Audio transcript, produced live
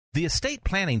The estate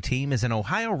planning team is an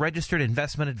Ohio registered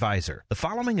investment advisor. The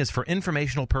following is for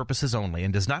informational purposes only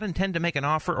and does not intend to make an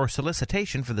offer or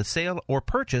solicitation for the sale or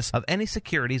purchase of any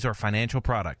securities or financial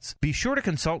products. Be sure to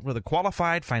consult with a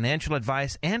qualified financial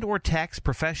advice and or tax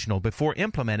professional before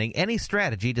implementing any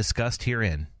strategy discussed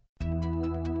herein.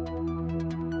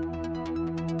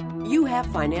 You have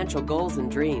financial goals and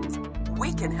dreams.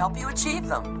 We can help you achieve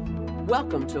them.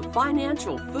 Welcome to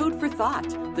Financial Food for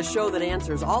Thought, the show that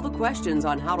answers all the questions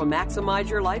on how to maximize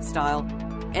your lifestyle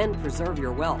and preserve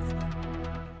your wealth.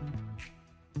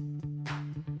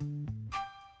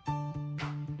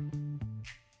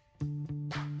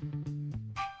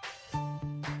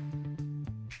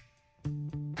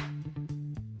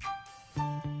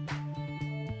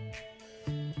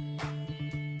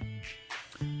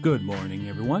 Good morning,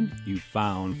 everyone. You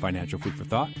found Financial Food for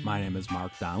Thought. My name is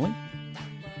Mark Donnelly.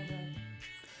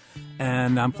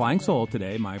 And I'm flying solo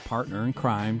today. My partner in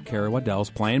crime, Kara Waddell's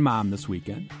playing mom this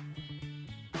weekend.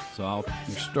 So I'll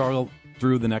struggle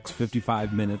through the next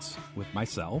 55 minutes with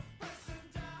myself.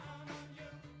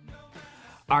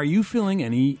 Are you feeling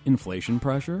any inflation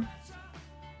pressure?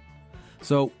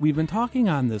 So we've been talking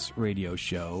on this radio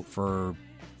show for a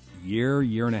year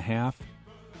and a half,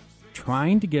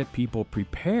 trying to get people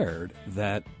prepared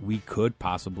that we could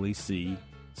possibly see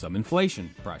some inflation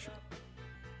pressure.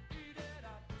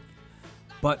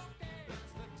 But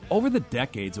over the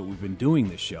decades that we've been doing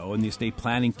this show, and the Estate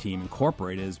Planning Team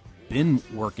Incorporated has been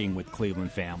working with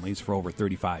Cleveland families for over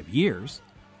 35 years,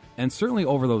 and certainly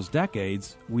over those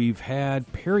decades, we've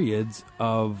had periods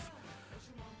of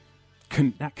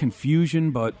not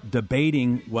confusion, but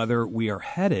debating whether we are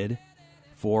headed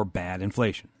for bad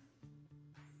inflation.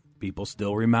 People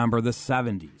still remember the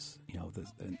 70s,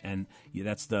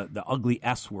 that's the ugly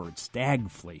S word,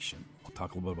 stagflation. We'll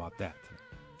talk a little bit about that.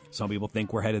 Some people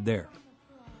think we're headed there.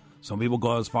 Some people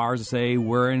go as far as to say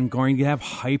we're going to have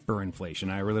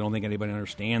hyperinflation. I really don't think anybody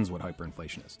understands what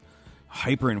hyperinflation is.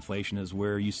 Hyperinflation is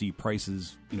where you see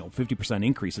prices, 50%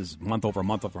 increases month over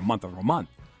month over month over month.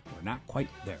 We're not quite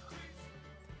there.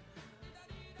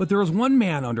 But there is one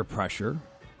man under pressure,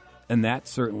 and that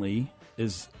certainly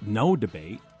is no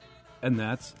debate, and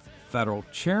that's Federal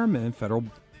Chairman,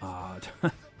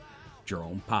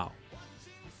 Jerome Powell.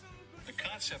 The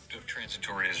concept of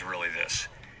transitory is really this.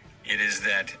 It is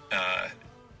that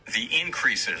the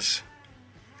increases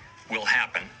will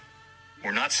happen.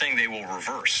 We're not saying they will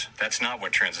reverse. That's not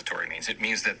what transitory means. It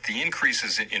means that the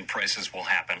increases in prices will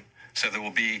happen, so there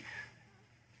will be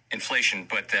inflation,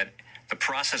 but that the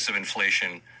process of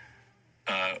inflation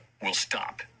will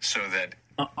stop, so that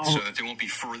there won't be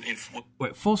further inflation.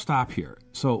 Wait, full stop here.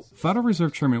 So Federal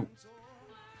Reserve Chairman,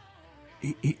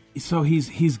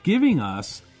 he's giving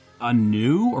us a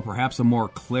new or perhaps a more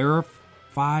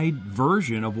clarified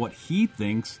version of what he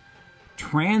thinks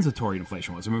transitory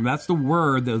inflation was. I mean, that's the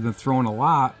word that has been thrown a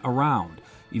lot around.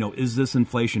 Is this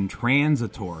inflation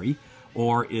transitory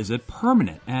or is it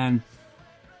permanent? And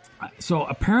so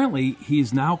apparently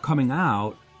he's now coming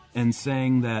out and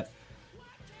saying that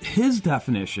his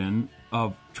definition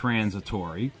of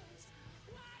transitory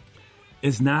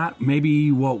is not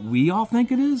maybe what we all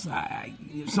think it is.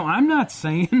 So I'm not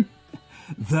saying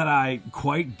that I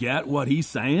quite get what he's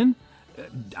saying.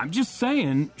 I'm just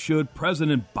saying, should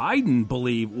President Biden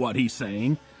believe what he's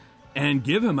saying and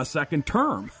give him a second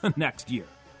term next year?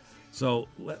 So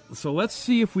let's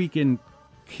see if we can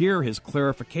hear his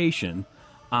clarification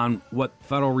on what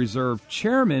Federal Reserve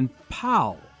Chairman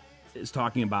Powell is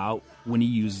talking about when he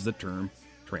uses the term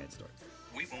transitory.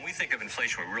 When we think of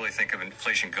inflation, we really think of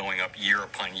inflation going up year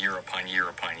upon year upon year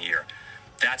upon year.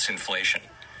 That's inflation.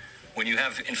 When you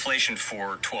have inflation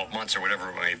for 12 months or whatever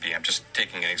it may be, I'm just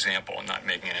taking an example and not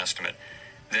making an estimate,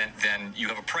 then you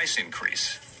have a price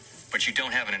increase, but you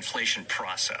don't have an inflation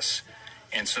process.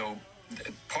 And so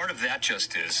part of that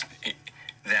just is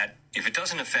that if it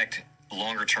doesn't affect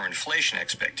longer-term inflation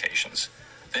expectations,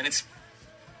 then it's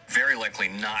very likely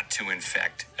not to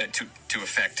affect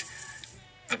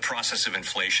the process of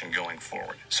inflation going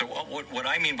forward. So what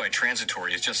I mean by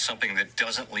transitory is just something that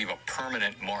doesn't leave a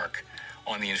permanent mark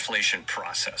on the inflation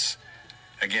process.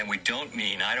 Again, I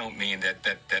don't mean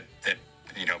that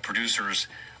producers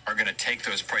are going to take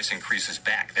those price increases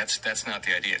back. That's not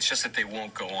the idea. It's just that they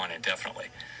won't go on indefinitely.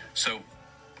 So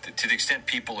to the extent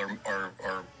people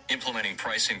are implementing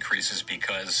price increases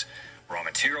because raw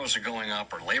materials are going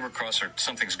up or labor costs or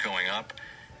something's going up,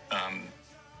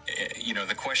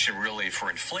 the question really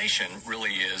for inflation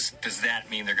really is, does that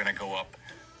mean they're going to go up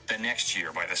the next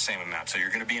year by the same amount? So you're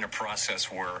going to be in a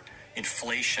process where the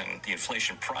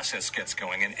inflation process gets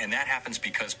going, and that happens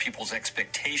because people's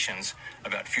expectations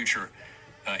about future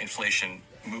inflation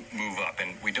move up,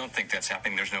 and we don't think that's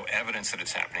happening. There's no evidence that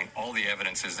it's happening. All the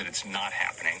evidence is that it's not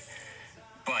happening.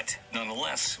 But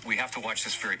nonetheless, we have to watch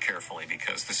this very carefully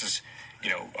because this is,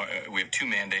 we have two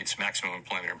mandates: maximum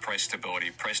employment and price stability.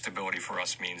 Price stability for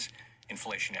us means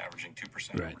inflation averaging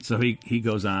 2%. Right. So he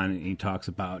goes on and he talks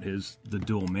about the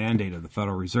dual mandate of the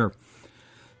Federal Reserve.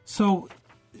 So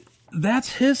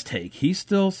that's his take. He's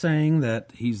still saying that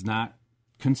he's not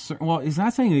concerned. Well, he's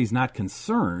not saying that he's not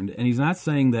concerned, and he's not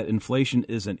saying that inflation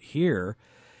isn't here.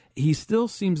 He still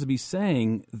seems to be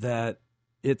saying that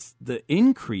it's the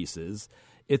increases.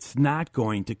 It's not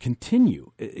going to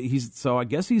continue. So I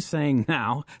guess he's saying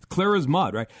now, clear as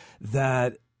mud, right,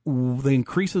 that the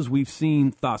increases we've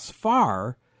seen thus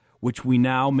far, which we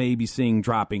now may be seeing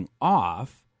dropping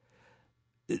off,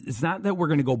 it's not that we're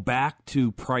going to go back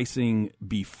to pricing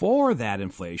before that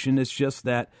inflation. It's just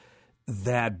that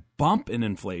bump in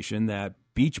inflation, that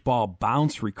beach ball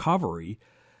bounce recovery,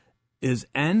 is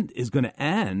going to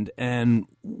end, and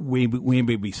we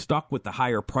may be stuck with the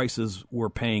higher prices we're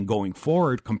paying going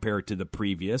forward compared to the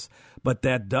previous, but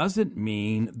that doesn't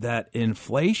mean that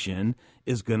inflation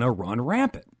is going to run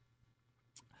rampant.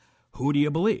 Who do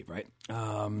you believe, right?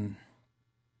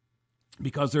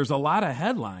 Because there's a lot of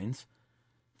headlines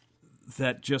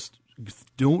that just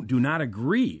do not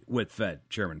agree with Fed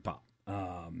Chairman Powell.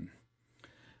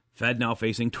 Fed now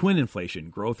facing twin inflation.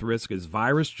 Growth risk as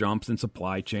virus jumps and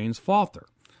supply chains falter.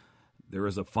 There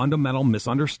is a fundamental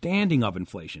misunderstanding of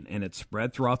inflation, and its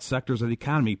spread throughout sectors of the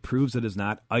economy proves it is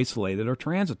not isolated or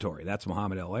transitory. That's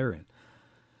Mohamed El-Erian.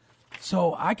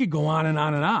 So I could go on and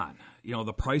on and on.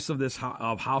 The price of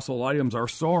of household items are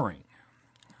soaring.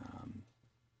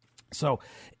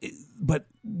 But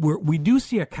we do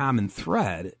see a common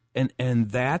thread,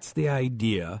 and that's the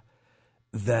idea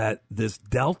that this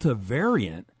Delta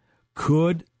variant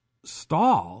could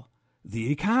stall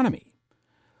the economy.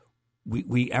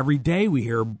 We every day we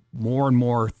hear more and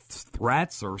more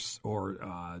threats or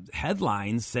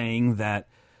headlines saying that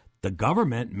the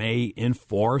government may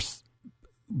enforce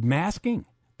masking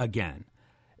again.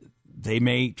 They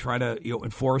may try to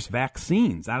enforce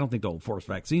vaccines. I don't think they'll enforce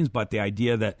vaccines, but the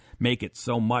idea that make it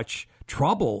so much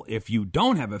trouble if you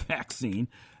don't have a vaccine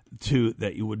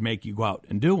that you would make you go out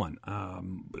and do one.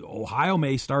 Ohio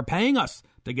may start paying us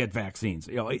to get vaccines.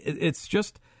 It's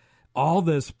just all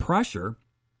this pressure,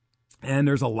 and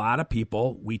there's a lot of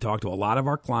people. We talk to a lot of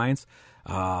our clients,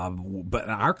 but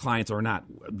our clients are not.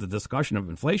 The discussion of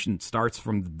inflation starts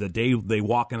from the day they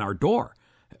walk in our door,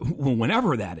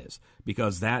 whenever that is,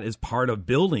 because that is part of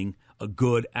building a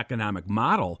good economic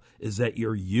model, is that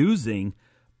you're using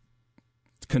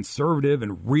conservative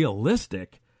and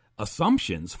realistic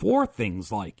assumptions for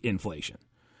things like inflation.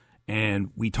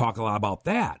 And we talk a lot about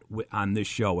that on this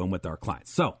show and with our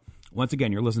clients. So once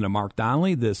again, you're listening to Mark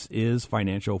Donnelly. This is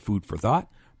Financial Food for Thought,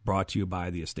 brought to you by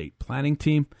the estate planning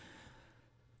team.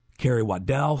 Carrie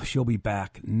Waddell, she'll be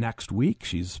back next week.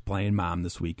 She's playing mom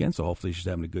this weekend, so hopefully she's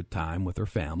having a good time with her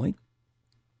family.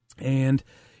 And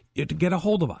to get a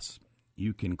hold of us,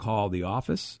 you can call the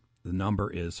office. The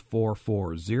number is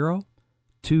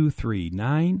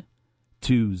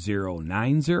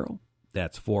 440-239-2090.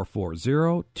 That's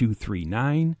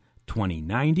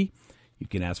 440-239-2090. You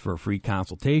can ask for a free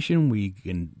consultation. We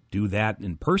can do that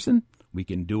in person. We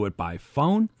can do it by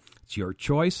phone. It's your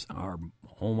choice. Our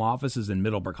home office is in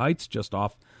Middleburg Heights, just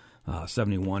off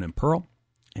 71 in Pearl,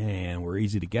 and we're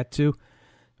easy to get to.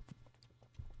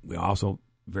 We're also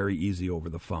very easy over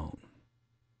the phone.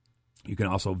 You can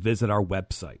also visit our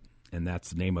website, and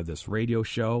that's the name of this radio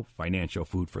show,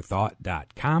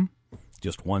 financialfoodforthought.com.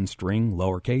 Just one string,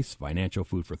 lowercase,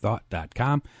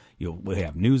 financialfoodforthought.com. We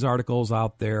have news articles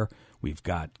out there. We've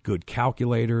got good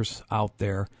calculators out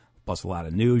there, plus a lot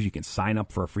of news. You can sign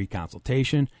up for a free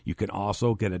consultation. You can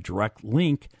also get a direct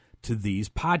link to these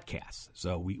podcasts.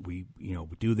 So we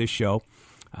do this show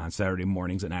on Saturday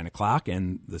mornings at 9 o'clock,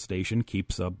 and the station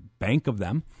keeps a bank of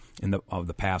them of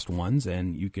the past ones,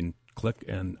 and you can click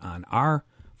on our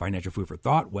Financial Food for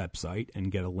Thought website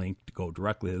and get a link to go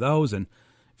directly to those. And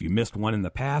if you missed one in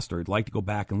the past or would like to go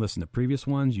back and listen to previous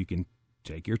ones, you can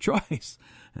take your choice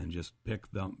and just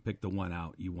pick the one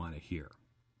out you want to hear.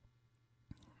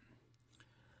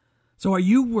 So are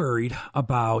you worried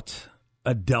about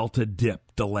a Delta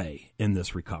dip delay in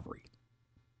this recovery?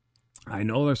 I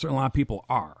know there's a lot of people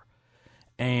are.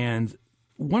 And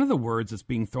one of the words that's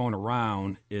being thrown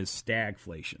around is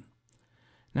stagflation.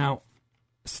 Now,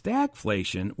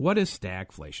 stagflation, what is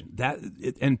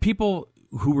stagflation? And people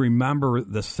who remember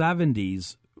the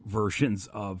 70s versions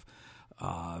of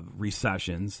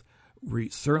recessions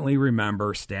certainly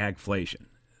remember stagflation.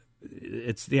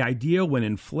 It's the idea when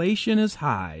inflation is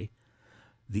high,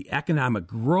 the economic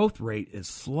growth rate is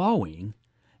slowing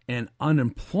and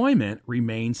unemployment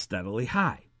remains steadily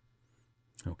high.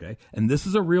 Okay, and this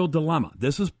is a real dilemma.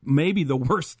 This is maybe the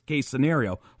worst case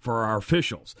scenario for our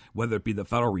officials, whether it be the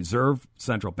Federal Reserve,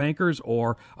 central bankers,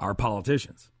 or our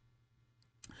politicians.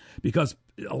 Because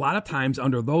a lot of times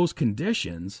under those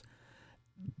conditions,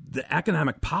 the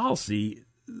economic policy,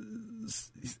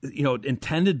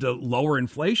 intended to lower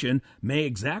inflation may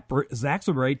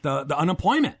exacerbate the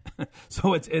unemployment.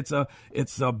 So it's a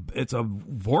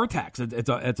vortex.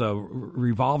 It's a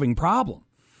revolving problem.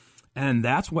 And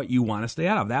that's what you want to stay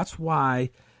out of. That's why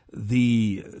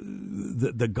the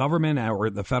government or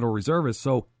the Federal Reserve is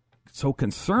so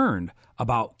concerned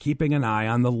about keeping an eye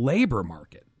on the labor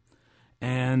market.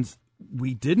 And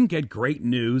we didn't get great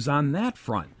news on that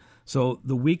front. So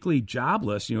the weekly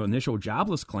jobless, initial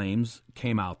jobless claims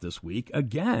came out this week,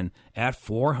 again, at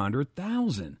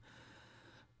 400,000.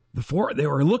 They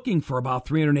were looking for about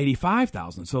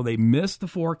 385,000, so they missed the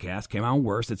forecast, came out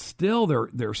worse. It's still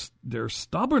they're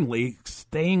stubbornly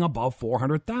staying above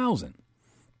 400,000.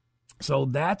 So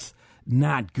that's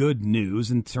not good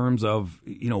news in terms of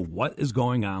what is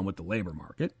going on with the labor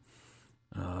market.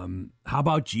 How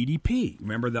about GDP?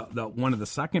 Remember, the one of the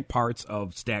second parts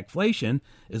of stagflation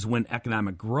is when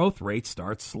economic growth rate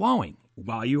starts slowing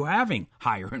while you're having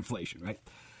higher inflation, right?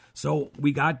 So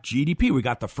we got GDP. We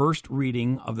got the first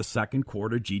reading of the second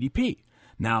quarter GDP.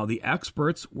 Now, the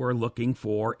experts were looking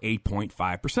for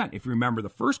 8.5%. If you remember the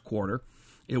first quarter,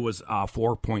 it was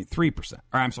 4.3%.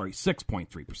 Or I'm sorry,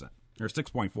 6.3%. Or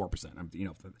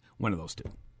 6.4%. One of those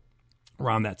two.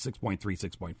 Around that 6.3,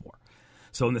 6.4.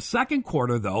 So in the second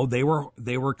quarter, though, they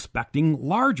were expecting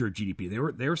larger GDP.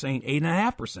 They were saying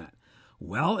 8.5%.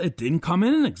 Well, it didn't come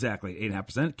in exactly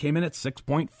 8.5%. It came in at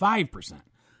 6.5%.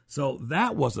 So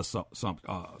that was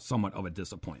somewhat of a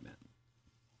disappointment.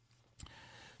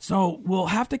 So we'll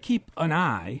have to keep an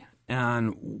eye on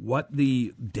what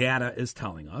the data is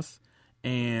telling us.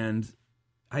 And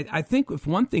I think if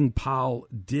one thing Powell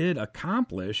did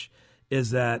accomplish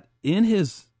is that in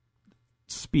his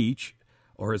speech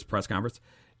or his press conference,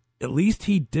 at least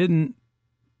he didn't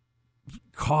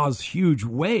cause huge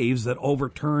waves that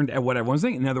overturned at what everyone's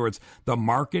thinking. In other words, the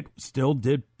market still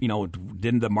the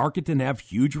market didn't have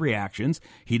huge reactions.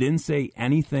 He didn't say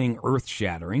anything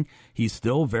earth-shattering. He's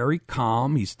still very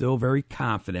calm. He's still very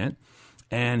confident.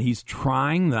 And he's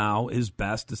trying now his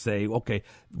best to say, okay,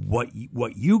 what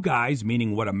you guys,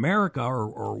 meaning what America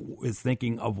or is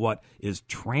thinking of what is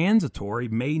transitory,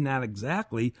 may not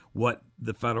exactly what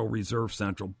the Federal Reserve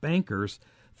central bankers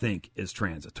think is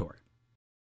transitory.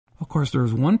 Of course,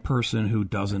 there's one person who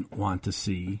doesn't want to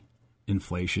see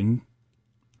inflation.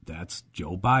 That's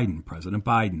Joe Biden, President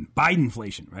Biden.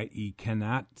 Bidenflation, right?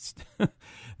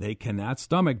 They cannot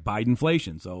stomach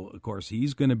Bidenflation. So, of course,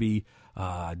 he's going to be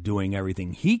doing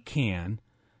everything he can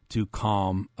to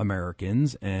calm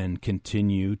Americans and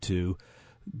continue to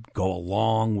go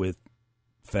along with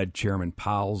Fed Chairman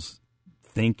Powell's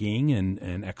thinking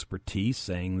and expertise,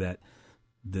 saying that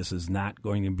this is not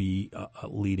going to be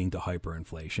leading to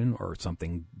hyperinflation or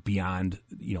something beyond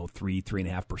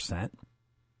 3.5%,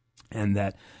 and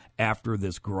that after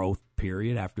this growth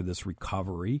period, after this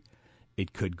recovery,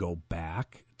 it could go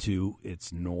back to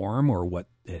its norm or what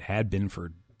it had been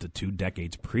for the 2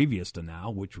 decades previous to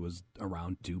now, which was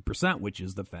around 2%, which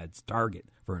is the Fed's target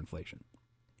for inflation.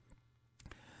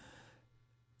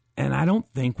 And I don't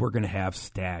think we're going to have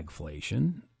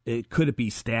stagflation. Could it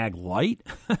be stag light?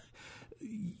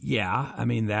 Yeah, I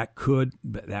mean, that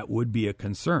would be a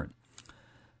concern.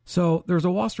 So there's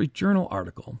a Wall Street Journal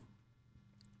article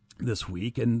this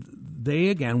week, and they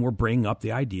again were bringing up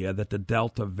the idea that the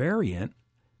Delta variant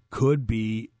could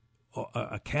be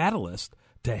a catalyst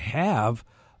to have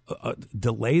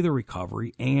delay the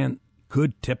recovery and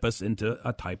could tip us into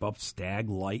a type of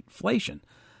stagflation.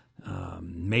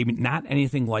 Maybe not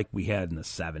anything like we had in the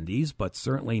 70s, but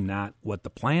certainly not what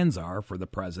the plans are for the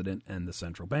president and the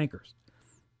central bankers.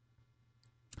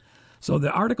 So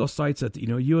the article cites that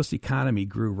U.S. economy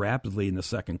grew rapidly in the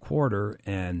second quarter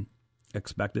and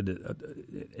expected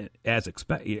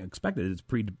its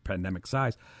pre-pandemic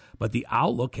size, but the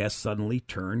outlook has suddenly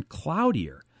turned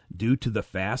cloudier due to the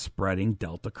fast-spreading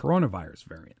Delta coronavirus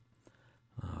variant.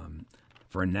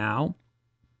 For now,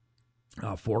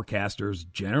 forecasters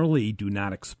generally do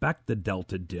not expect the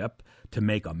Delta dip to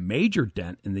make a major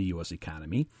dent in the U.S.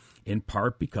 economy, in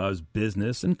part because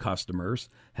business and customers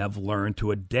have learned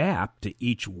to adapt to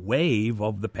each wave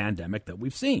of the pandemic that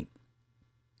we've seen.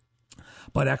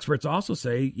 But experts also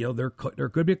say, there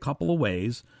could be a couple of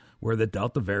ways where the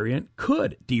Delta variant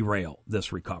could derail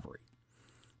this recovery.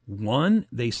 One,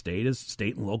 they state, is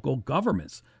state and local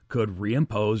governments could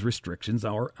reimpose restrictions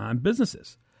on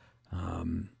businesses.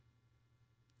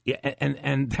 Yeah,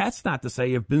 and that's not to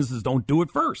say if businesses don't do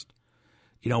it first.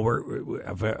 You know,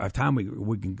 at time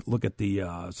we can look at the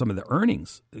some of the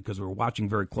earnings, because we're watching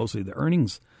very closely the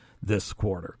earnings this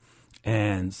quarter,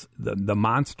 and the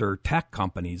monster tech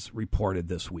companies reported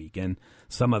this week, and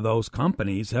some of those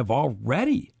companies have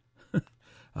already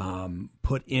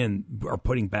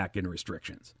putting back in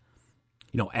restrictions.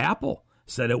 You know, Apple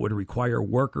said it would require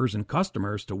workers and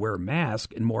customers to wear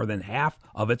masks in more than half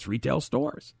of its retail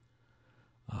stores.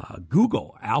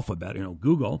 Alphabet,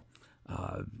 Google,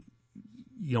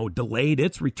 delayed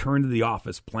its return to the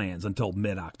office plans until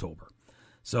mid-October.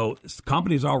 So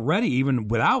companies already, even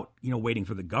without, waiting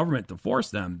for the government to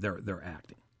force them, they're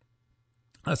acting.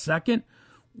 A second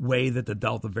way that the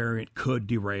Delta variant could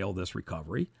derail this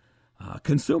recovery,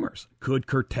 consumers could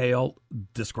curtail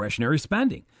discretionary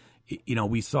spending.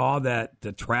 We saw that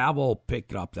the travel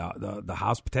picked up, the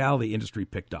hospitality industry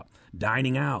picked up,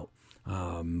 dining out,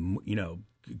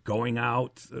 going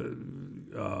out,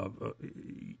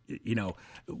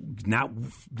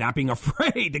 not being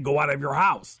afraid to go out of your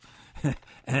house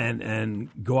and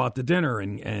go out to dinner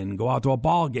and go out to a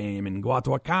ball game and go out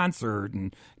to a concert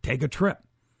and take a trip.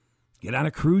 Get on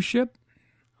a cruise ship?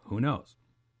 Who knows?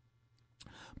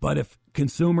 But if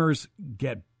consumers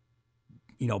get,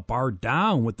 barred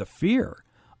down with the fear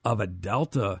of a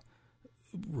Delta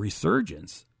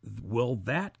resurgence, will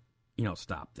that,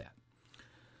 stop that?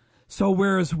 So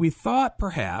whereas we thought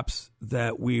perhaps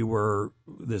that we were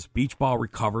this beach ball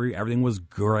recovery, everything was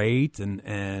great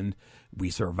and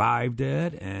we survived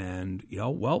it, and,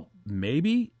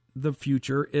 maybe the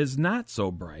future is not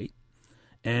so bright,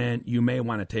 and you may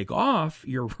want to take off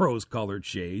your rose-colored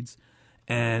shades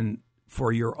and,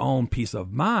 for your own peace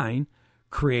of mind,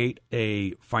 create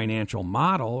a financial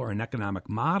model or an economic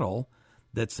model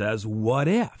that says, what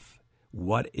if?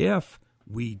 What if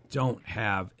we don't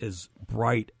have as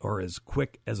bright or as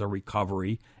quick as a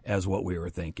recovery as what we were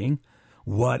thinking?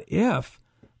 What if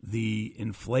the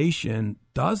inflation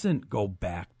doesn't go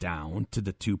back down to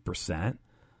the 2%,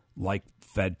 like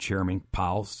Fed Chairman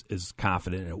Powell is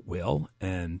confident it will,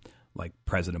 and like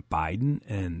President Biden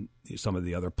and some of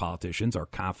the other politicians are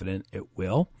confident it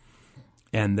will,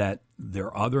 and that there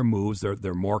are other moves.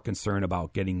 They're more concerned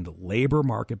about getting the labor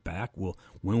market back. Well,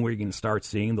 when we're going to start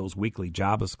seeing those weekly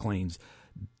jobless claims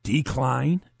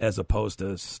decline as opposed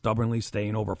to stubbornly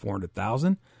staying over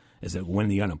 400,000? Is it when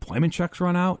the unemployment checks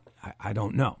run out? I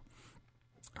don't know.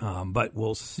 But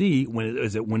we'll see.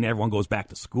 Is it when everyone goes back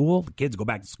to school? The kids go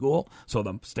back to school so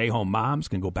the stay-home moms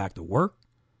can go back to work?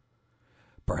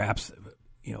 Perhaps,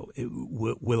 will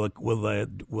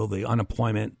the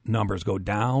unemployment numbers go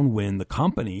down when the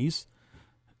companies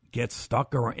get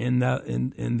stuck in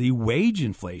the wage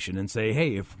inflation and say,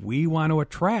 hey, if we want to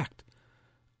attract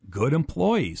good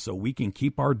employees so we can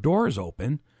keep our doors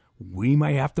open, we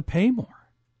might have to pay more.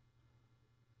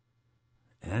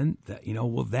 And that,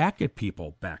 will that get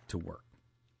people back to work?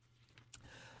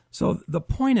 So the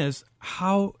point is,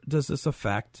 how does this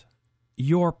affect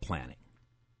your planning?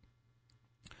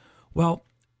 Well,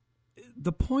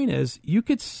 the point is, you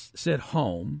could sit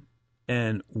home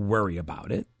and worry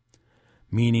about it,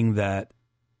 meaning that,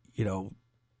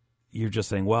 you're just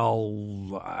saying, well,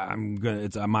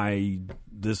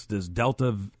 this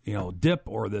Delta, dip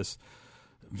or this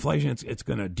inflation, it's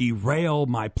going to derail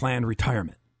my planned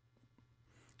retirement.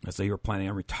 Let's say you're planning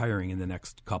on retiring in the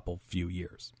next few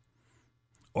years.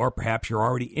 Or perhaps you're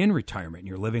already in retirement and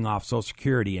you're living off Social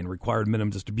Security and required minimum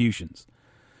distributions.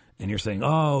 And you're saying,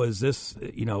 oh, are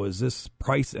these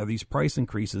price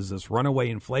increases, this runaway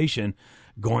inflation,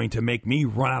 going to make me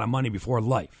run out of money before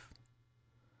life?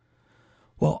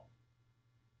 Well,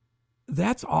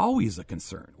 that's always a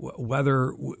concern,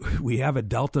 whether we have a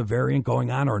Delta variant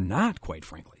going on or not, quite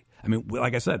frankly. I mean,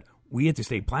 like I said, we at the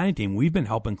estate planning team, we've been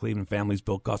helping Cleveland families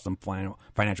build custom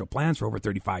financial plans for over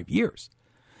 35 years.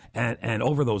 And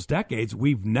over those decades,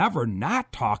 we've never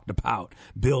not talked about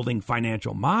building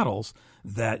financial models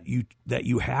that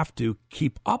you have to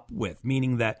keep up with,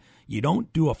 meaning that you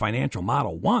don't do a financial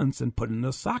model once and put it in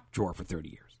a sock drawer for 30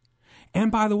 years. And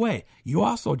by the way, you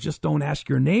also just don't ask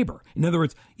your neighbor. In other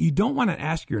words, you don't want to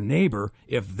ask your neighbor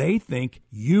if they think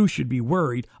you should be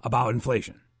worried about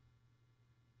inflation.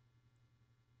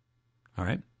 All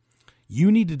right? You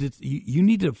need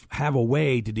to have a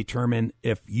way to determine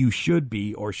if you should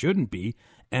be or shouldn't be.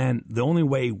 And the only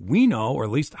way we know, or at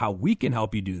least how we can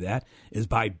help you do that, is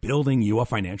by building you a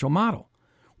financial model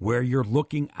where you're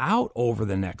looking out over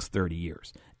the next 30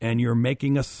 years and you're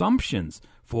making assumptions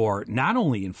for not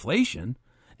only inflation,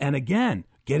 and again,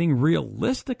 getting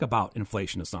realistic about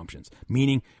inflation assumptions,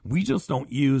 meaning we just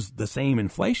don't use the same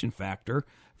inflation factor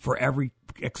for every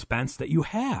expense that you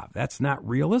have. That's not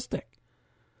realistic.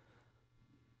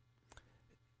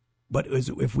 But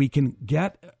if we can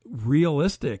get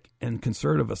realistic and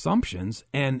conservative assumptions,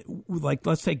 and like,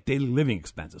 let's take daily living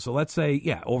expenses. So let's say,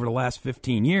 over the last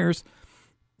 15 years,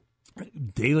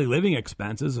 daily living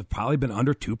expenses have probably been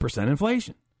under 2%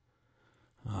 inflation.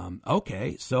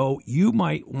 Okay, so you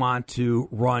might want to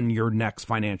run your next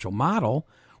financial model.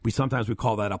 Sometimes we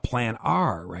call that a plan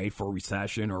R, right, for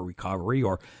recession or recovery,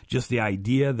 or just the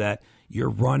idea that you're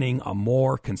running a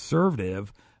more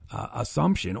conservative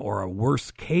assumption or a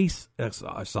worst case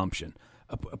assumption,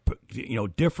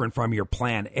 different from your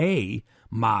plan A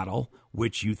model,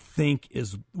 which you think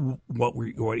is what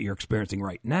you're experiencing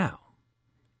right now.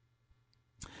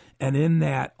 And in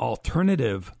that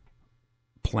alternative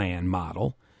plan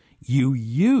model, you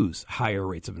use higher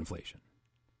rates of inflation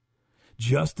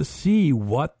just to see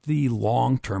what the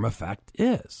long-term effect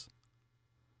is.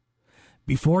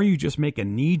 Before you just make a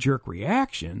knee-jerk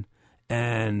reaction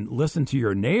and listen to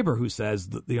your neighbor who says,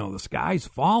 the sky's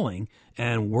falling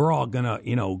and we're all going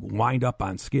to, wind up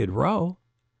on Skid Row,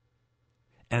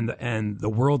 and the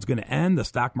world's going to end, the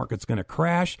stock market's going to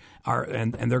crash,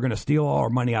 and they're going to steal all our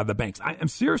money out of the banks. I'm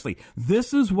seriously,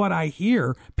 this is what I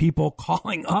hear people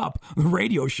calling up the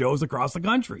radio shows across the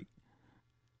country.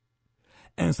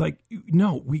 And it's like,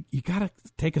 no, you got to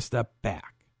take a step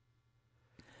back.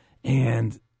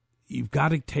 And you've got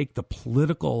to take the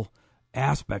political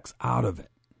aspects out of it.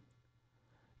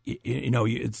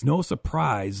 It's no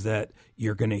surprise that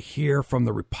you're going to hear from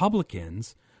the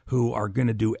Republicans, who are going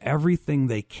to do everything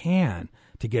they can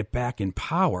to get back in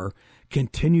power,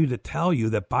 continue to tell you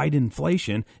that Biden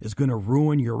inflation is going to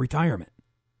ruin your retirement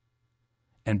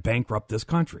and bankrupt this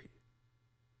country.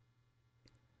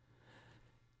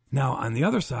 Now, on the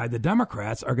other side, the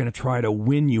Democrats are going to try to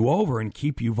win you over and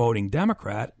keep you voting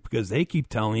Democrat because they keep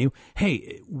telling you,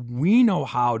 hey, we know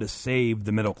how to save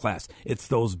the middle class. It's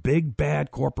those big,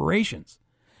 bad corporations.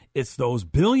 It's those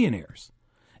billionaires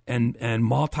and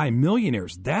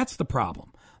multimillionaires. That's the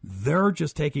problem. They're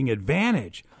just taking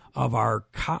advantage of our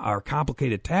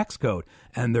complicated tax code,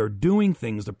 and they're doing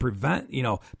things to prevent,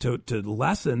 to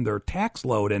lessen their tax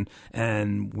load,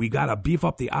 and we got to beef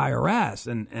up the IRS,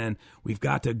 and we've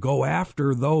got to go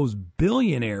after those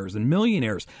billionaires and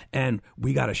millionaires, and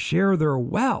we got to share their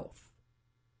wealth.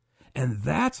 And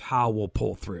that's how we'll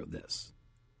pull through this.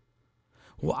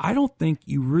 Well, I don't think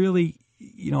you really,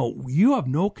 you have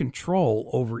no control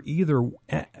over either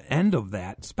end of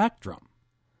that spectrum.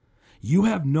 You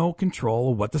have no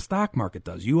control of what the stock market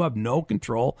does. You have no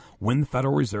control when the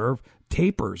Federal Reserve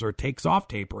tapers or takes off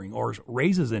tapering or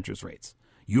raises interest rates.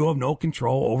 You have no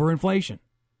control over inflation.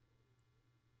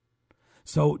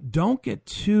 So don't get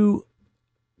too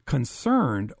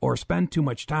concerned or spend too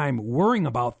much time worrying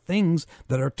about things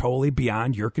that are totally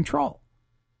beyond your control.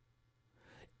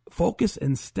 Focus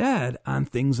instead on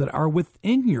things that are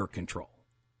within your control.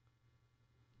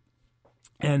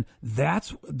 And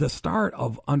that's the start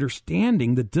of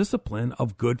understanding the discipline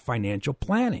of good financial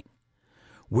planning,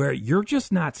 where you're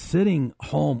just not sitting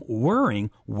home worrying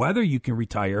whether you can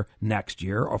retire next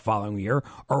year or following year,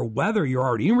 or whether you're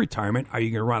already in retirement, are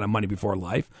you going to run out of money before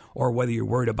life, or whether you're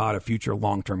worried about a future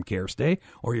long-term care stay,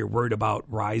 or you're worried about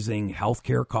rising health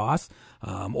care costs,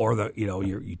 or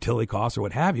your utility costs or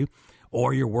what have you,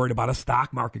 or you're worried about a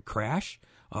stock market crash.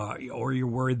 Or you're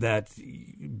worried that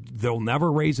they'll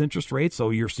never raise interest rates,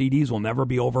 so your CDs will never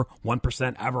be over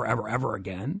 1% ever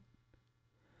again.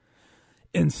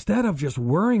 Instead of just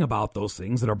worrying about those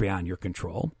things that are beyond your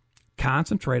control,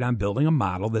 concentrate on building a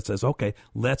model that says, okay,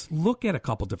 let's look at a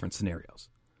couple different scenarios.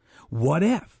 What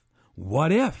if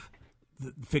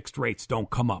the fixed rates don't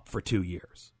come up for 2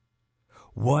 years?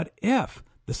 What if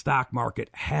the stock market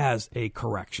has a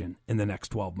correction in the next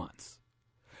 12 months?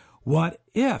 What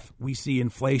if we see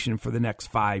inflation for the next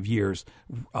 5 years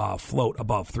float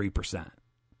above 3%?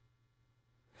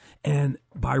 And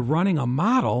by running a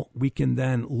model, we can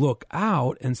then look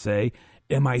out and say,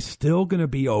 am I still going to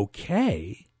be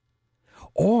okay?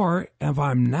 Or if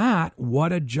I'm not,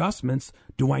 what adjustments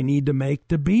do I need to make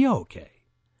to be okay?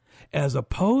 As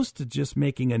opposed to just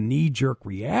making a knee-jerk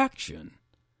reaction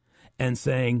and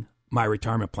saying, my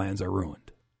retirement plans are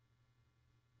ruined.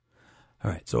 All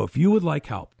right, so if you would like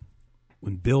help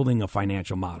when building a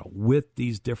financial model with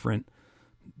these different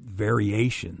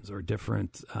variations or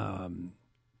different, plan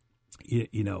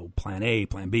A,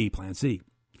 plan B, plan C,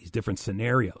 these different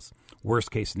scenarios,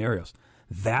 worst case scenarios,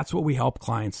 that's what we help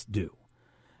clients do.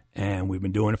 And we've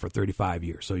been doing it for 35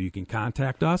 years. So you can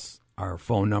contact us. Our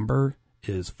phone number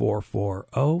is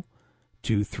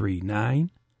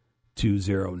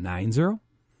 440-239-2090.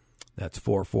 That's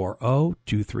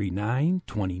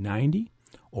 440-239-2090.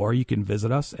 Or you can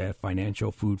visit us at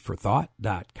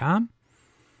financialfoodforthought.com.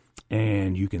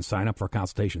 And you can sign up for a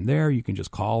consultation there. You can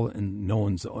just call, and no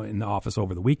one's in the office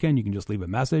over the weekend. You can just leave a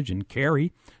message. And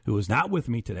Carrie, who is not with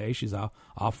me today, she's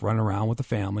off running around with the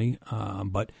family,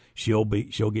 but she'll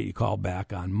get you called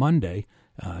back on Monday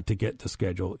to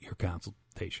schedule your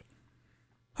consultation.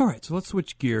 All right, so let's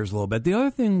switch gears a little bit. The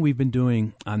other thing we've been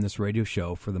doing on this radio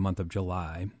show for the month of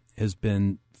July has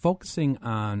been focusing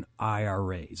on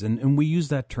IRAs, and we use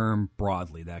that term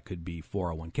broadly. That could be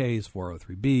 401ks,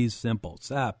 403bs, simple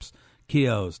SEPs,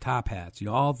 KEOs, top hats,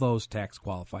 all those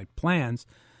tax-qualified plans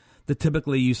that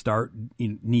typically you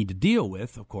need to deal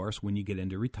with, of course, when you get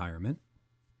into retirement.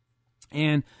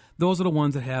 And those are the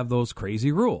ones that have those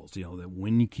crazy rules, that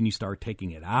when can you start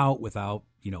taking it out without,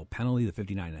 penalty, the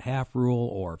 59.5 rule,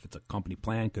 or if it's a company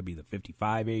plan, it could be the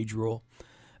 55 age rule.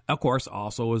 Of course,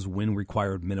 also is when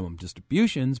required minimum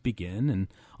distributions begin, and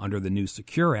under the new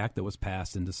Secure Act that was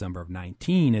passed in December of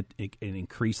 19, it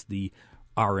increased the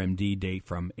RMD date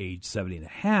from age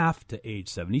 70.5 to age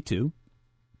 72.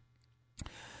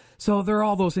 So there are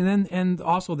all those, and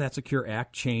also that Secure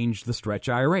Act changed the stretch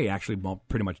IRA. Actually,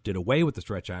 pretty much did away with the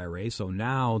stretch IRA. So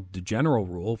now the general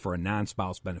rule for a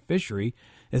non-spouse beneficiary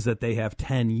is that they have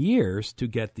 10 years to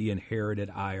get the inherited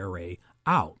IRA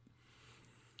out.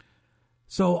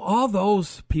 So all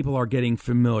those people are getting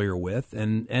familiar with,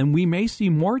 and we may see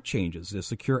more changes. The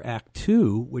Secure Act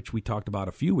 2, which we talked about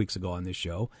a few weeks ago on this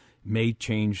show, may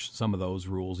change some of those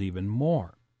rules even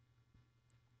more.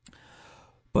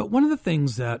 But one of the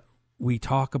things that we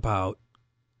talk about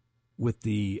with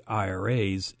the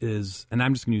IRAs is, and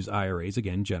I'm just going to use IRAs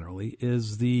again generally,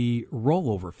 is the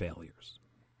rollover failures.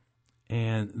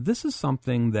 And this is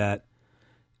something that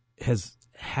has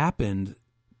happened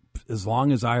as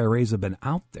long as IRAs have been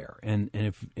out there. And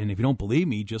if you don't believe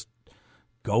me, just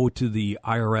go to the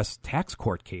IRS tax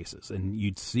court cases, and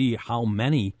you'd see how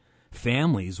many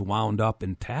families wound up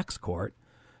in tax court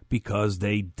because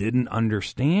they didn't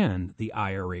understand the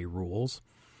IRA rules,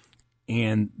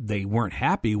 and they weren't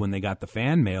happy when they got the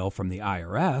fan mail from the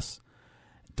IRS.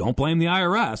 Don't blame the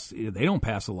IRS. They don't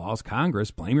pass the laws.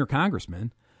 Congress, blame your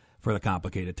congressman for the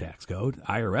complicated tax code.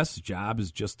 IRS's job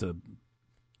is just to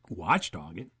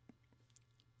watchdog it.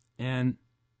 And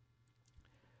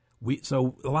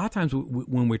so a lot of times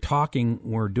when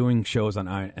we're doing shows on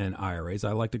IRAs,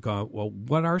 I like to go, well,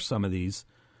 what are some of these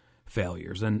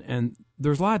failures? And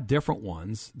there's a lot of different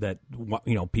ones that,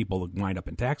 people wind up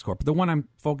in tax court. But the one I'm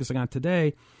focusing on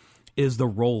today is the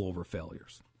rollover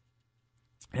failures.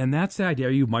 And that's the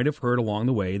idea. You might have heard along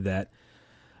the way that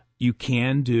you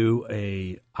can do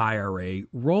a IRA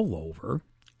rollover.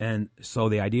 And so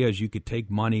the idea is you could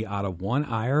take money out of one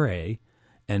IRA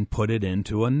and put it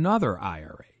into another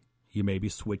IRA. You may be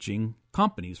switching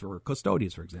companies or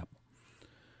custodians, for example.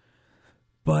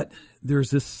 But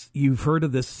there's this, you've heard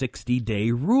of this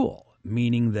 60-day rule,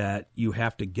 meaning that you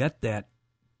have to get that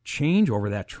change over,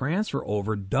 that transfer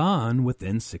over, done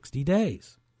within 60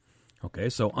 days. Okay,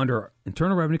 so under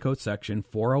Internal Revenue Code Section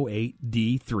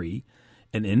 408D3,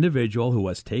 an individual who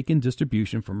has taken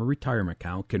distribution from a retirement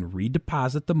account can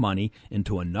redeposit the money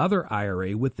into another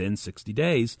IRA within 60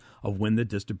 days of when the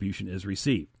distribution is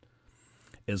received.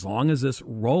 As long as this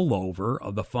rollover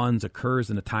of the funds occurs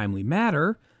in a timely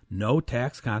manner, no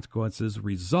tax consequences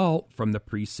result from the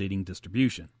preceding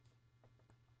distribution.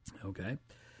 Okay.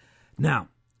 Now,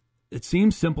 it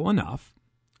seems simple enough,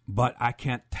 but I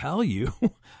can't tell you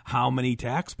how many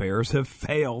taxpayers have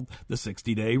failed the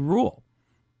 60-day rule.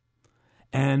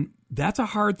 And that's a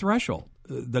hard threshold.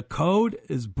 The code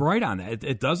is bright on that.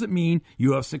 It doesn't mean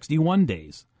you have 61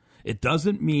 days. It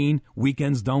doesn't mean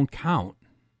weekends don't count.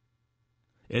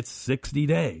 It's 60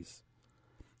 days.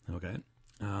 Okay.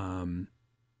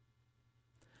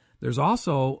 There's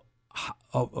also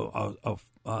a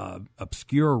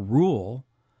obscure rule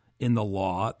in the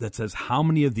law that says how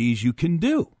many of these you can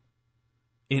do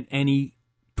in any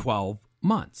 12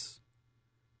 months.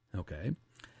 Okay.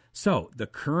 So the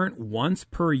current once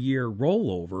per year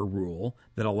rollover rule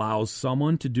that allows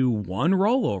someone to do one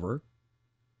rollover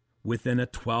within a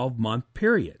 12-month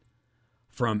period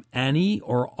from any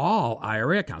or all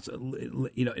IRA accounts.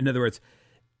 In other words,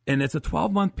 and it's a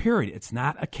 12-month period. It's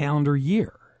not a calendar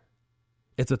year.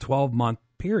 It's a 12-month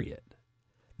period.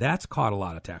 That's caught a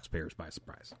lot of taxpayers by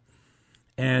surprise.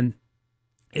 And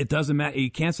it doesn't matter. You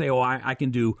can't say, I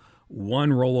can do one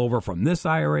rollover from this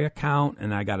IRA account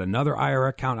and I got another IRA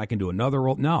account. I can do another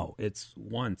roll. No, it's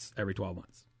once every 12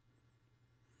 months.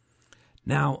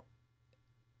 Now,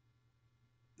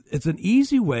 it's an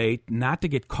easy way not to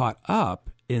get caught up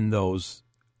in those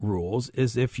rules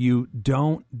is if you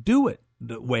don't do it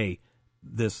the way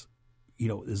this,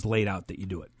 is laid out that you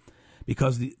do it.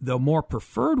 Because the more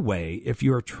preferred way, if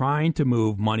you're trying to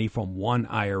move money from one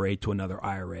IRA to another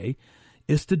IRA,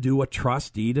 is to do a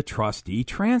trustee to trustee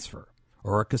transfer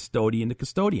or a custodian to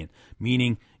custodian,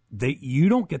 meaning that you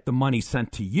don't get the money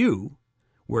sent to you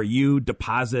where you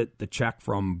deposit the check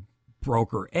from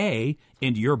broker A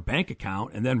into your bank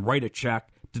account and then write a check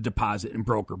to deposit in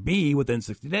broker B within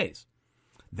 60 days.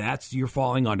 You're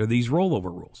falling under these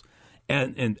rollover rules.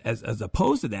 And as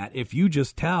opposed to that, if you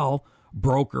just tell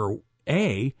broker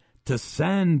A to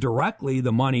send directly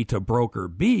the money to broker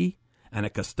B and a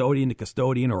custodian to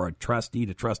custodian or a trustee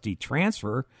to trustee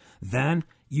transfer, then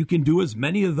you can do as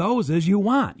many of those as you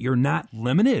want. You're not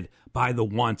limited by the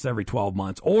once every 12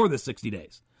 months or the 60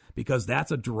 days because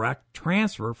that's a direct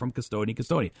transfer from custodian to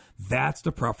custodian. That's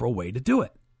the preferable way to do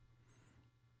it.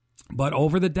 But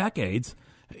over the decades,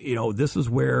 this is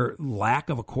where lack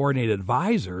of coordinated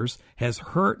advisors has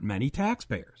hurt many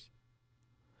taxpayers.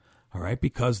 All right,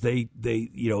 because they've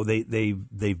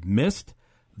missed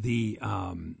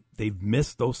they've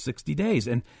missed those 60 days,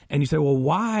 and you say, well,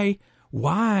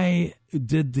 why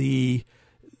did the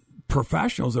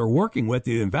professionals they're working with,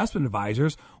 the investment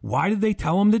advisors, why did they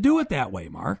tell them to do it that way,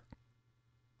 Mark?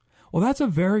 Well, that's a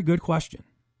very good question.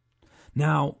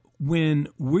 Now, when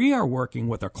we are working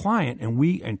with a client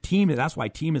and team, that's why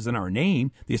team is in our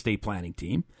name, the estate planning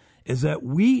team, is that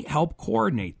we help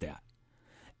coordinate that.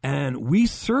 And we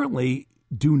certainly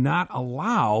do not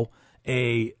allow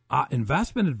a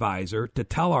investment advisor to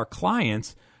tell our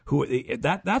clients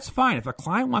that's fine. If a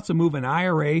client wants to move an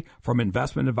IRA from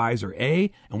investment advisor A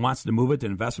and wants to move it to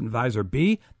investment advisor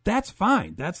B, that's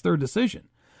fine. That's their decision.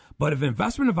 But if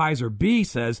investment advisor B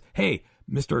says, hey,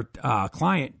 Mr.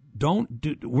 Client,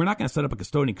 we're not going to set up a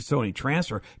custodian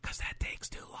transfer because that takes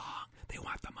too long. They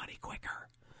want the money quicker.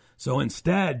 So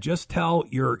instead, just tell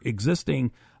your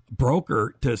existing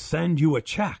broker to send you a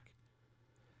check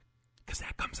because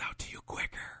that comes out to you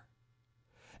quicker.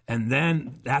 And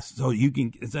then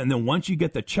and then once you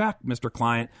get the check, Mr.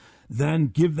 Client, then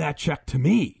give that check to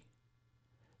me.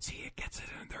 See, it gets it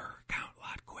in their account a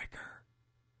lot quicker.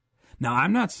 Now,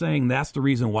 I'm not saying that's the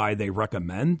reason why they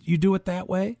recommend you do it that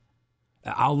way.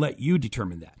 I'll let you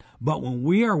determine that. But when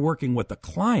we are working with the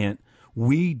client,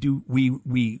 we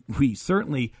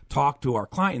certainly talk to our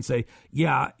client and say,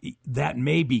 yeah, that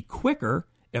may be quicker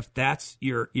if that's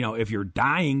if you're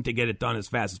dying to get it done as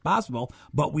fast as possible,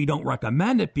 but we don't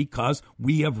recommend it because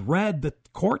we have read the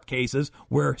court cases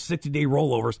where 60-day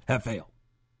rollovers have failed.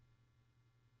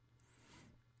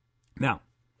 Now,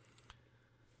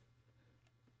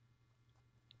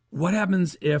 what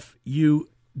happens if you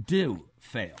do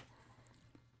fail?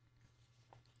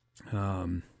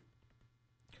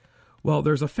 Well,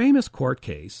 there's a famous court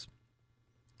case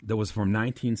that was from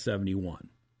 1971,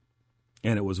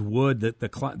 and it was Wood.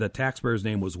 The taxpayer's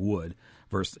name was Wood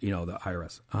versus the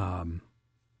IRS.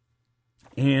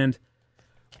 And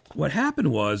what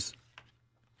happened was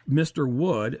Mr.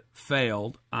 Wood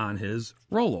failed on his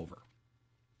rollover,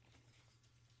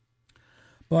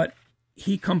 but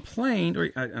he complained,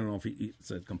 or I don't know if he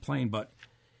said complain, but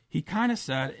he kind of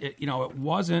said, it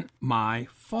wasn't my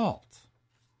fault.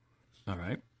 All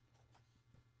right.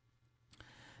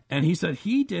 And he said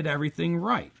he did everything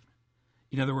right.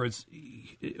 In other words,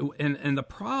 and the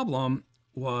problem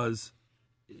was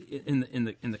in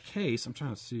the case. I'm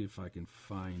trying to see if I can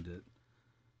find it.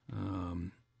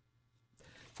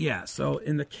 So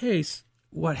in the case,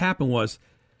 what happened was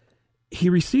he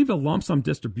received a lump sum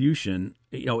distribution.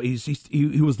 He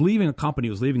was leaving a company,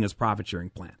 he was leaving his profit sharing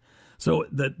plan. So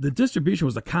the distribution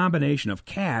was a combination of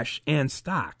cash and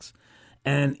stocks.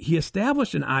 And he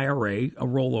established an IRA, a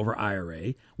rollover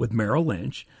IRA, with Merrill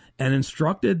Lynch and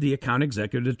instructed the account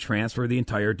executive to transfer the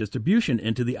entire distribution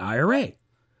into the IRA.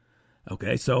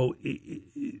 Okay, so,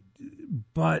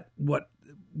 but what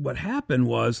happened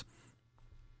was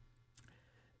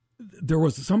there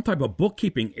was some type of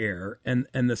bookkeeping error and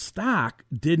the stock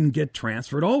didn't get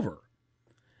transferred over.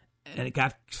 And it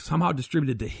got somehow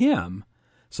distributed to him.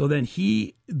 So then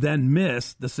he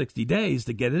missed the 60 days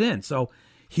to get it in. So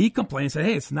he complained and said,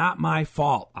 hey, it's not my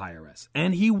fault, IRS.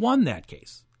 And he won that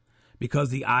case because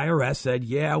the IRS said,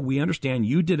 yeah, we understand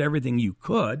you did everything you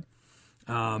could,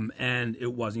 and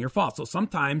it wasn't your fault. So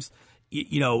sometimes,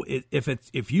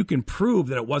 if you can prove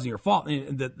that it wasn't your fault,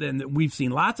 then we've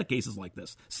seen lots of cases like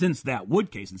this since that Wood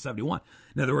case in 71.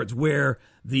 In other words, where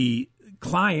the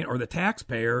client or the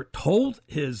taxpayer told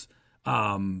his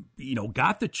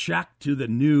got the check to the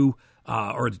new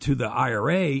or to the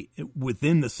IRA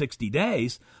within the 60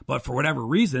 days, but for whatever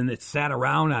reason, it sat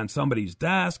around on somebody's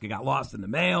desk, it got lost in the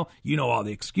mail, all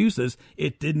the excuses,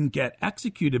 it didn't get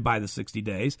executed by the 60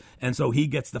 days, and so he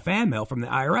gets the fan mail from the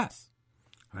IRS,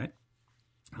 right?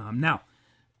 Now,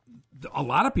 a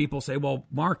lot of people say, well,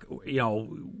 Mark,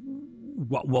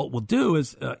 what we'll do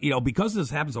is, because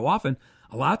this happens so often,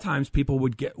 a lot of times people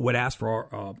would ask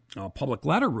for a public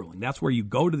letter ruling. That's where you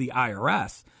go to the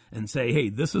IRS and say, hey,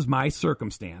 this is my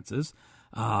circumstances.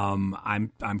 I'm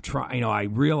trying, I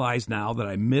realize now that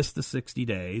I missed the 60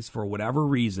 days for whatever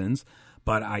reasons,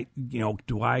 but I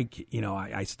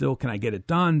still, can I get it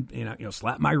done?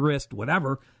 Slap my wrist,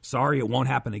 whatever. Sorry, it won't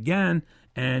happen again.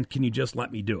 And can you just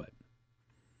let me do it?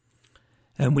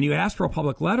 And when you ask for a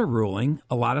public letter ruling,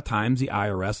 a lot of times the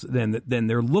IRS, then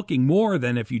they're looking more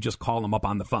than if you just call them up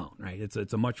on the phone, right?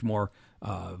 It's a much more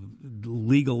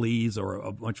legalese or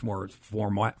a much more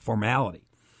formality.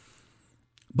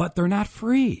 But they're not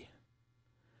free.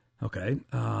 Okay.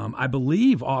 I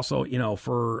believe also,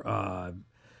 for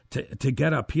to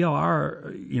get a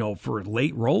PLR, for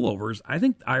late rollovers, I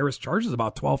think the IRS charges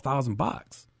about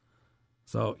 $12,000.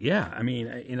 So, yeah, I mean,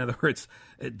 in other words,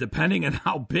 depending on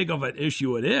how big of an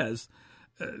issue it is,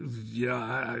 do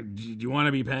you want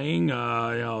to be paying,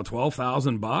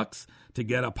 $12,000 to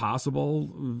get a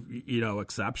possible,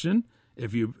 exception?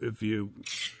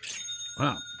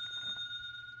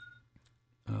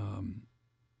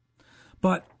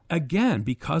 But again,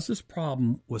 because this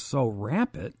problem was so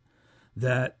rampant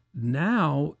that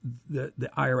now the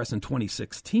IRS in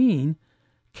 2016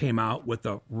 came out with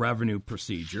a revenue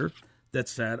procedure that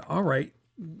said, all right,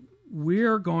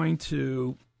 we're going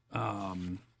to,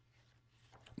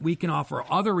 we can offer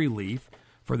other relief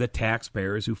for the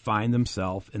taxpayers who find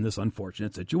themselves in this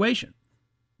unfortunate situation.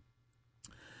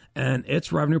 And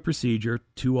it's Revenue Procedure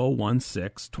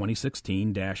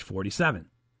 2016-2016-47.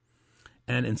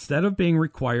 And instead of being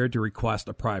required to request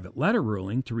a private letter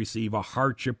ruling to receive a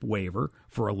hardship waiver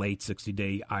for a late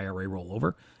 60-day IRA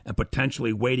rollover and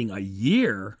potentially waiting a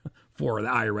year for the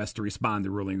IRS to respond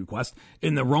to ruling request,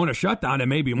 in the Rona shutdown, it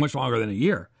may be much longer than a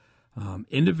year.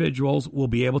 Individuals will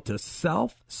be able to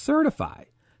self-certify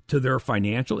to their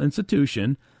financial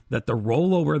institution that the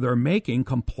rollover they're making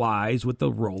complies with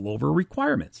the rollover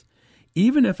requirements,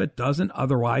 even if it doesn't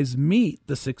otherwise meet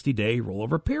the 60-day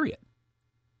rollover period.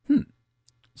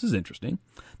 This is interesting.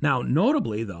 Now,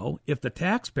 notably, though, if the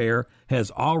taxpayer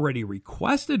has already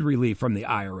requested relief from the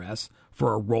IRS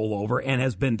for a rollover and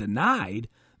has been denied,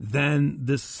 then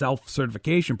this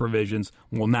self-certification provisions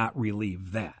will not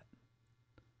relieve that.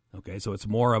 Okay, so it's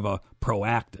more of a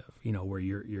proactive, where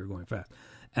you're going fast.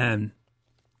 And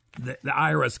the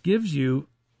IRS gives you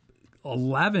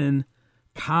 11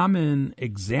 common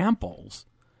examples,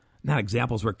 not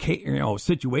examples where,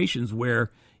 situations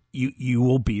where you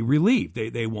will be relieved.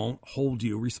 They won't hold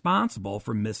you responsible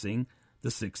for missing the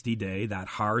 60-day, that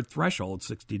hard threshold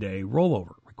 60-day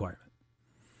rollover requirement.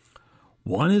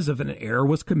 One is if an error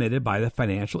was committed by the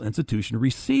financial institution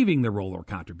receiving the rollover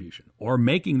contribution or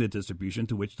making the distribution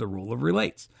to which the rollover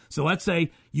relates. So let's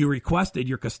say you requested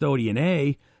your custodian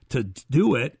A to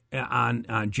do it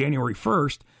on January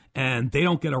 1st, and they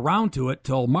don't get around to it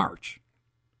till March.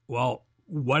 Well,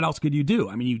 what else could you do?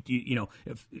 I mean,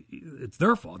 if it's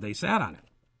their fault, they sat on it.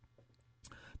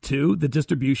 2, the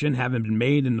distribution having been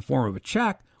made in the form of a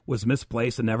check was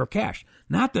misplaced and never cashed.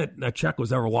 Not that a check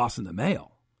was ever lost in the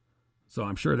mail. So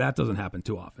I'm sure that doesn't happen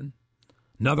too often.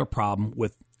 Another problem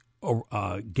with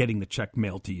getting the check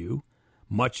mailed to you,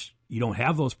 you don't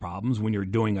have those problems when you're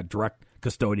doing a direct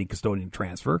custodian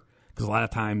transfer, because a lot of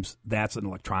times that's an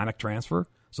electronic transfer,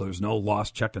 so there's no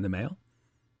lost check in the mail.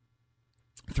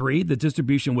 3, the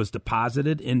distribution was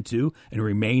deposited into and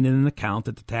remained in an account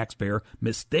that the taxpayer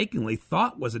mistakenly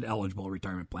thought was an eligible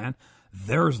retirement plan.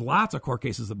 There's lots of court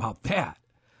cases about that,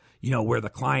 where the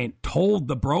client told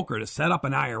the broker to set up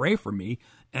an IRA for me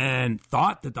and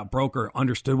thought that the broker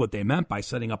understood what they meant by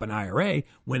setting up an IRA,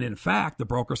 when in fact the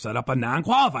broker set up a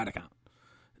non-qualified account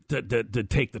to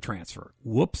take the transfer.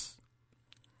 Whoops.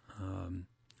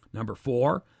 Number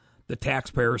 4, the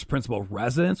taxpayer's principal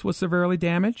residence was severely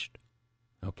damaged.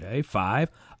 Okay. 5,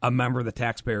 a member of the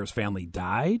taxpayer's family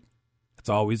died. It's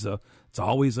always a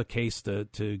case to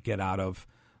get out of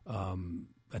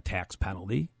a tax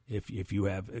penalty if you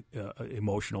have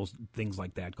emotional things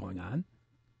like that going on.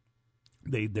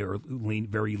 They're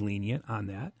very lenient on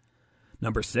that.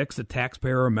 Number 6, the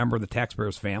taxpayer or a member of the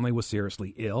taxpayer's family was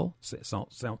seriously ill,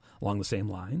 so along the same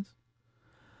lines.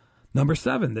 Number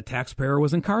 7, the taxpayer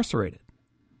was incarcerated.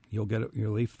 You'll get your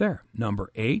relief there.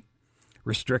 Number 8,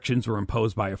 restrictions were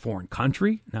imposed by a foreign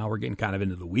country. Now we're getting kind of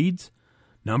into the weeds.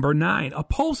 Number 9, a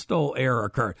postal error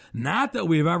occurred. Not that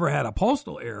we've ever had a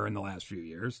postal error in the last few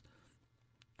years.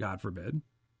 God forbid.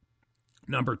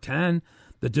 Number 10,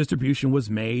 the distribution was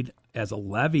made as a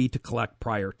levy to collect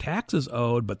prior taxes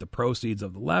owed, but the proceeds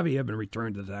of the levy have been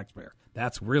returned to the taxpayer.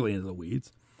 That's really into the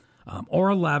weeds. Or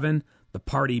 11, the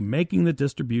party making the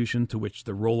distribution to which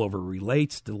the rollover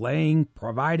relates, delaying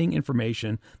providing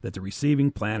information that the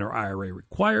receiving plan or IRA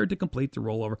required to complete the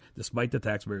rollover, despite the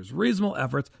taxpayer's reasonable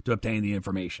efforts to obtain the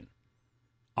information.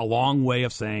 A long way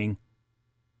of saying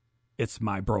it's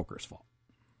my broker's fault,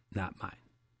 not mine.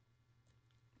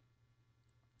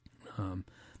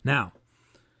 Now,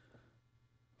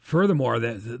 furthermore,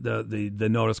 the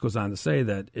notice goes on to say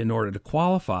that in order to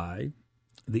qualify,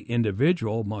 the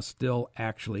individual must still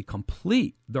actually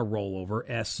complete the rollover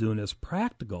as soon as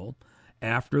practical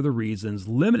after the reasons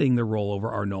limiting the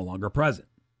rollover are no longer present.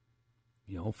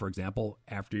 For example,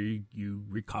 after you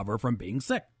recover from being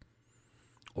sick,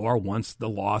 or once the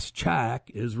lost check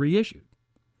is reissued.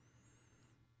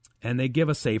 And they give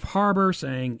a safe harbor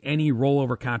saying any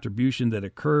rollover contribution that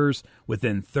occurs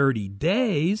within 30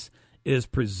 days is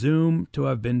presumed to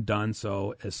have been done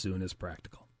so as soon as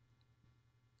practical.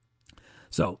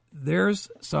 So there's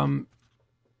some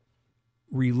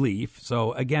relief.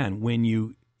 So again,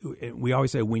 we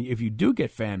always say if you do get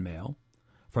fan mail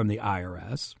from the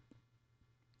IRS,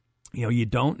 you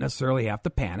don't necessarily have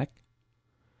to panic.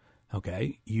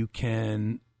 Okay, you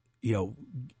can,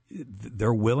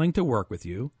 they're willing to work with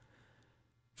you.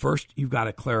 First, you've got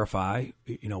to clarify,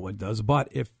 what it does. But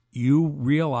if you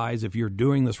realize if you're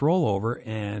doing this rollover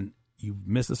and you've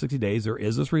missed the 60 days, there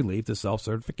is this relief, the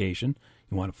self-certification.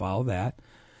 You want to follow that.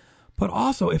 But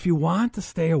also, if you want to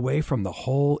stay away from the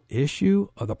whole issue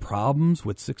of the problems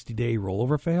with 60-day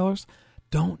rollover failures,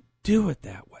 don't do it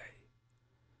that way.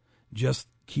 Just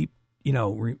keep,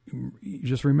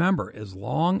 just remember, as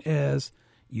long as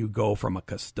you go from a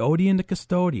custodian to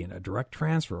custodian, a direct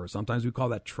transfer, or sometimes we call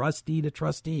that trustee to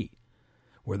trustee,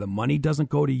 where the money doesn't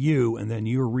go to you and then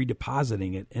you're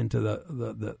redepositing it into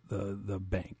the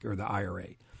bank or the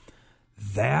IRA.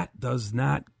 That does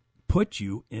not put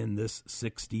you in this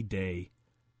 60-day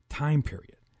time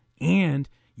period. And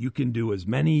you can do as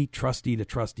many trustee to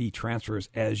trustee transfers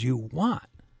as you want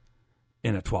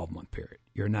in a 12-month period.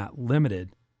 You're not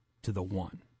limited to the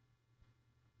one.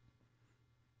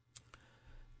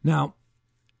 Now,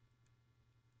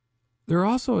 there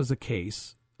also is a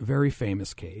case, a very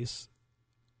famous case,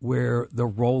 where the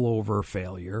rollover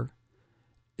failure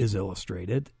is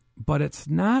illustrated, but it's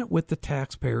not with the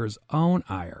taxpayer's own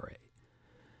IRA.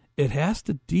 It has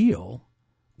to deal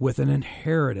with an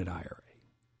inherited IRA,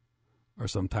 or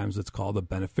sometimes it's called a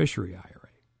beneficiary IRA.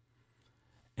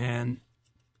 And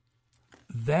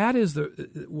that is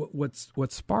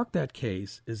what sparked that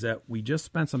case is that we just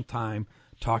spent some time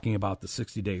talking about the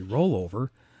 60-day rollover,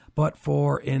 but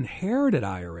for inherited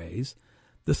IRAs,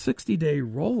 the 60-day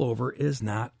rollover is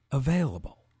not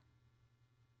available.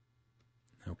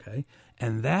 Okay?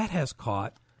 And that has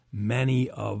caught many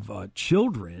of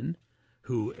children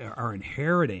who are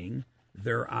inheriting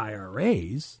their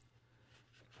IRAs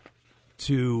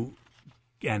to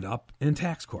end up in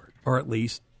tax court, or at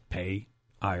least pay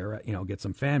IRS, get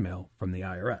some fan mail from the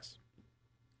IRS.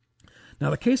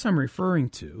 Now, the case I'm referring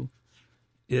to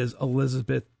is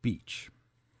Elizabeth Beach.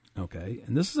 Okay,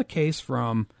 and this is a case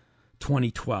from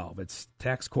 2012. It's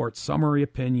Tax Court Summary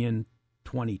Opinion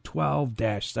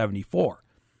 2012-74,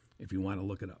 if you want to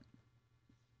look it up.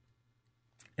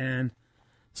 And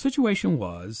the situation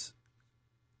was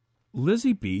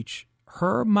Lizzie Beach,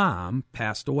 her mom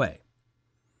passed away.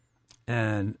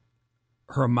 And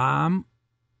her mom,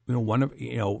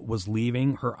 was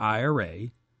leaving her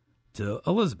IRA to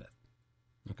Elizabeth.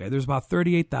 Okay, there's about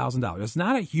 $38,000. It's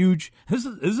not a huge. This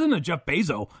isn't a Jeff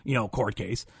Bezos, court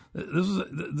case. This is,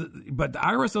 but the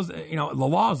IRS does. The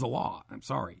law is the law. I'm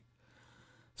sorry.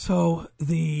 So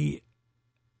the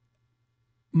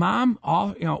mom,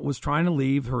 was trying to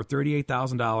leave her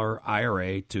 $38,000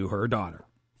 IRA to her daughter.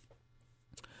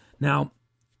 Now,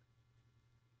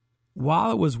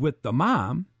 while it was with the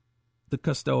mom, the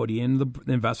custodian, the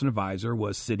investment advisor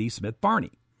was Sidney Smith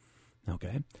Barney.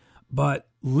 Okay. But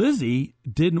Lizzie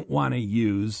didn't want to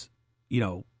use,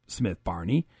 Smith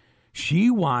Barney. She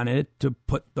wanted to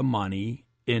put the money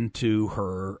into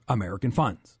her American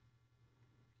funds.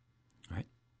 Right.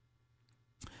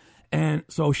 And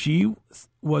so she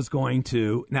was going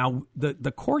to, now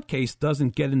the court case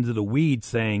doesn't get into the weeds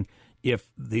saying if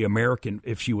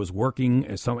she was working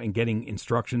as someone and getting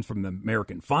instructions from the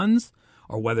American funds,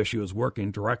 or whether she was working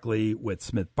directly with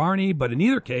Smith Barney. But in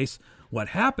either case, what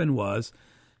happened was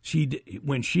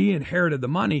when she inherited the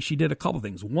money, she did a couple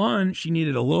things. One, she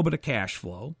needed a little bit of cash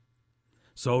flow.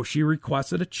 So she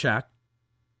requested a check,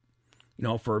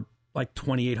 for like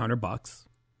 $2,800.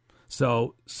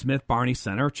 So Smith Barney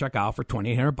sent her a check out for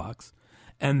 $2,800.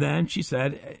 And then she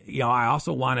said, I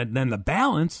also wanted then the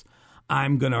balance.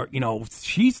 I'm going to,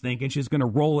 she's thinking she's going to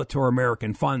roll it to her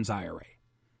American Funds IRA.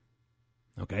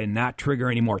 Okay, and not trigger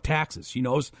any more taxes. She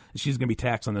knows she's going to be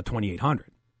taxed on the $2,800.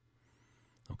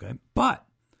 Okay, but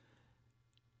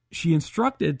she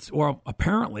instructed, or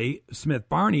apparently Smith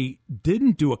Barney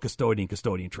didn't do a custodian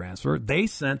transfer. They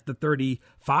sent the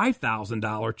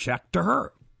 $35,000 check to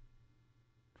her.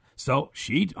 So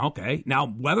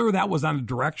now whether that was on the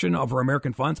direction of her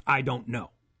American Funds, I don't know.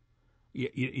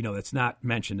 That's not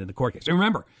mentioned in the court case. And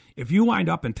remember, if you wind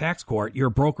up in tax court, your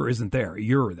broker isn't there.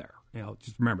 You're there.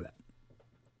 Just remember that.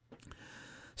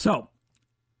 So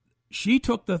she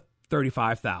took the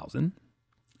 $35,000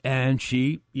 and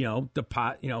she,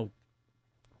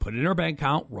 put it in her bank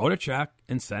account, wrote a check,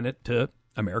 and sent it to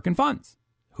American Funds,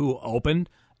 who opened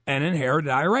an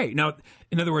inherited IRA. Now,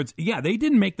 in other words, they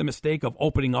didn't make the mistake of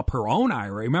opening up her own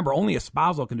IRA. Remember, only a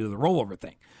spousal can do the rollover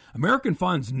thing. American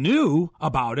Funds knew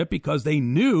about it because they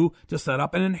knew to set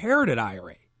up an inherited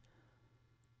IRA.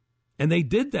 And they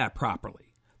did that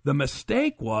properly. The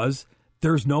mistake was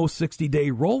there's no 60-day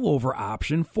rollover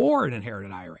option for an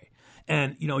inherited IRA.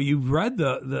 And, you've read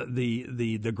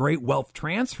the great wealth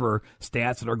transfer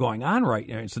stats that are going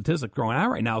on statistics going on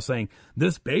right now saying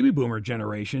this baby boomer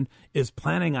generation is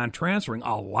planning on transferring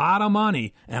a lot of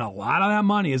money, and a lot of that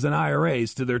money is in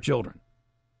IRAs to their children.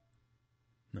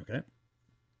 Okay.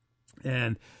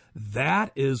 And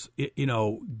that is,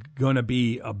 going to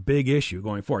be a big issue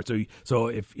going forward. So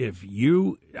if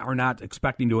you are not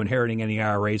expecting to inheriting any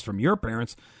IRAs from your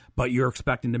parents, but you're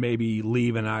expecting to maybe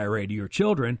leave an IRA to your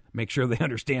children, make sure they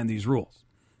understand these rules,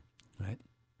 right?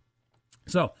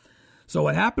 So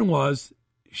what happened was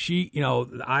the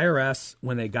IRS,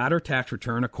 when they got her tax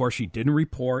return, of course, she didn't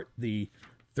report the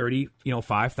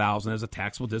 $5,000 as a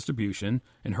taxable distribution.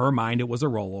 In her mind, it was a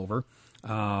rollover.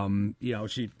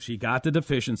 She got the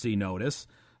deficiency notice,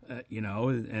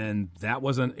 and that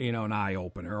wasn't, an eye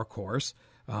opener, of course.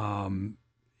 And,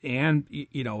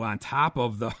 on top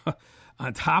of the,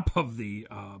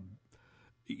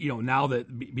 now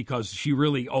that because she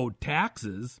really owed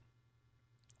taxes,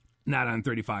 not on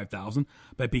 $35,000,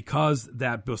 but because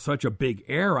that was such a big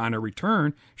error on her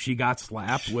return, she got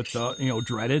slapped with the,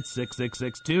 dreaded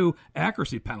 6662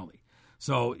 accuracy penalty.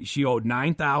 So she owed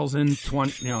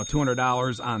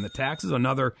 $9,200 on the taxes,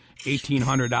 another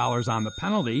 $1,800 on the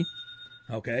penalty.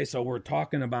 Okay, so we're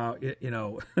talking about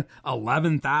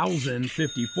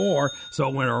 $11,054. So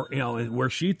when where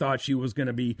she thought she was going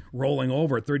to be rolling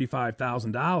over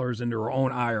 $35,000 into her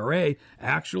own IRA,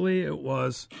 actually it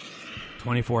was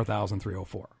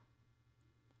 $24,304.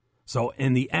 So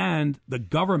in the end, the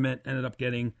government ended up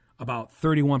getting about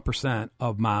 31%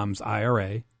 of Mom's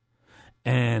IRA,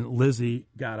 and Lizzie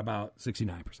got about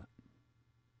 69%.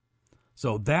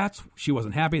 So she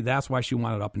wasn't happy. That's why she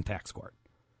wound up in tax court.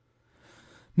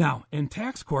 Now, in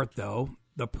tax court, though,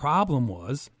 the problem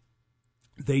was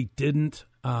they didn't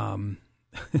have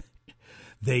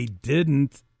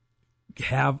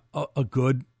a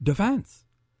good defense.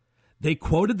 They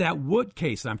quoted that Wood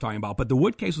case that I'm talking about, but the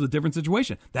Wood case was a different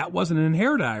situation. That wasn't an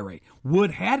inherited IRA.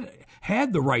 Wood had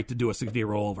the right to do a 60-day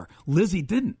rollover. Lizzie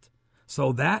didn't.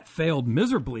 So that failed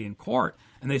miserably in court,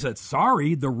 and they said,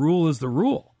 sorry, the rule is the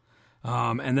rule.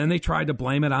 And then they tried to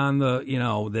blame it on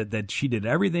that she did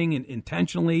everything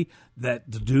intentionally to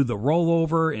do the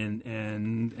rollover,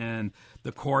 and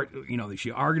the court, she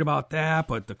argued about that,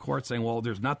 but the court saying, well,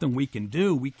 there's nothing we can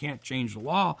do. We can't change the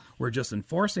law. We're just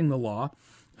enforcing the law.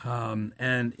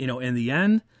 And in the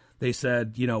end, they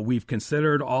said, we've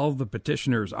considered all of the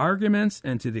petitioner's arguments,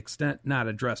 and to the extent not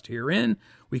addressed herein,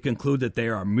 we conclude that they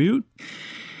are moot,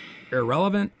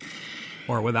 irrelevant,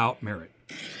 or without merit.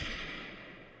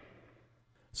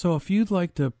 So if you'd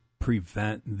like to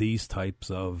prevent these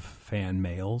types of fan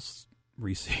mails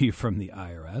received from the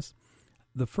IRS,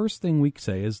 the first thing we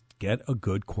say is get a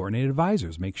good coordinated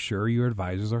advisors. Make sure your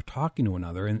advisors are talking to one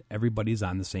another and everybody's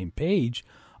on the same page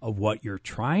of what you're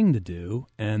trying to do,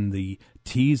 and the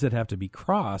T's that have to be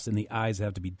crossed and the I's that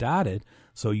have to be dotted,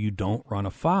 so you don't run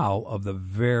afoul of the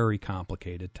very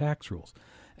complicated tax rules.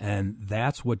 And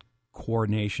that's what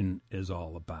coordination is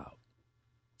all about.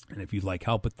 And if you'd like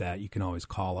help with that, you can always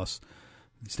call us,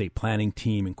 Estate Planning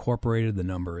Team Incorporated. The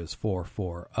number is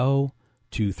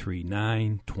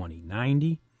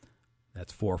 440-239-2090.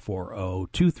 That's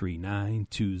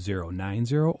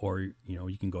 440-239-2090. Or,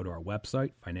 you can go to our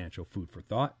website,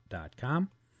 financialfoodforthought.com.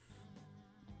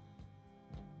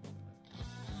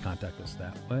 contact us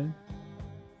that way.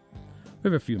 We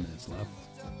have a few minutes left.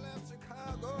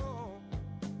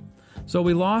 So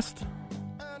we lost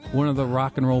one of the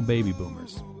rock and roll baby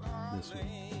boomers this week.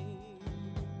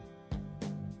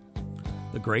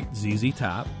 The great ZZ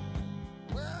Top.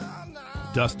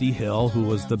 Dusty Hill, who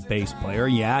was the bass player.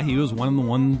 Yeah, he was one of the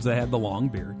ones that had the long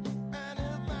beard.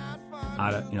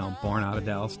 Born out of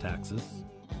Dallas, Texas.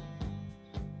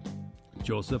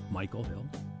 Joseph Michael Hill.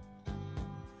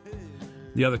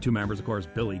 The other two members, of course,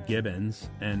 Billy Gibbons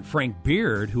and Frank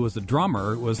Beard, who was the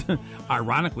drummer, was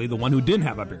ironically the one who didn't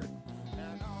have a beard.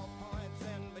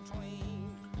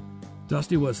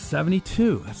 Dusty was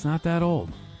 72. That's not that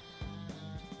old.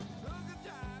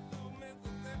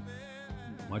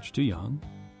 Much too young.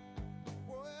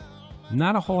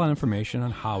 Not a whole lot of information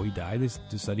on how he died. They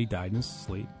just said he died in his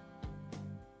sleep.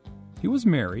 He was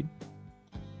married.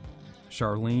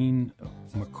 Charlene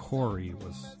McCory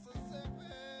was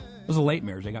a late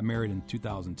marriage. They got married in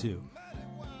 2002.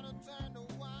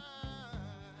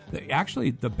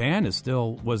 Actually, the band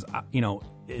was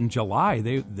in July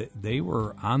they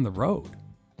were on the road,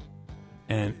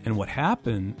 and what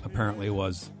happened apparently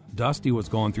was Dusty was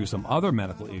going through some other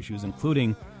medical issues,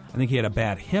 including I think he had a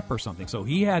bad hip or something, so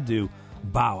he had to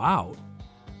bow out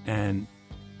and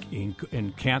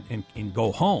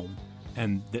go home.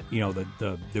 And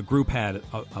the group had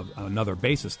another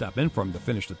bassist step in for him to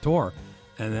finish the tour,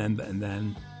 and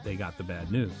then they got the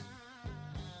bad news.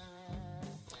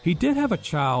 He did have a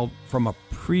child from a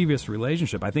previous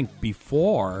relationship, I think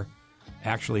before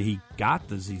actually he got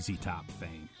the ZZ Top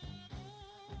fame.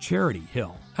 Charity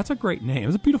Hill. That's a great name.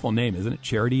 It's a beautiful name, isn't it?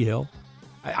 Charity Hill.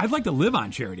 I'd like to live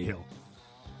on Charity Hill.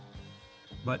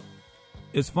 But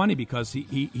it's funny because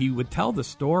he would tell the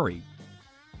story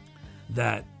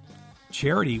that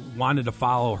Charity wanted to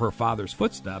follow her father's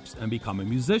footsteps and become a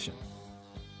musician.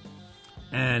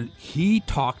 And he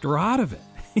talked her out of it.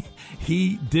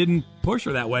 He didn't push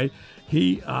her that way.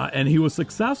 He was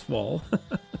successful,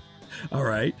 all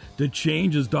right, to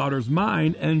change his daughter's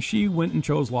mind, and she went and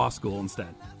chose law school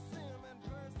instead.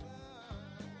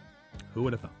 Who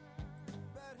would have thought?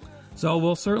 So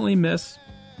we'll certainly miss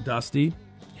Dusty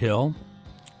Hill.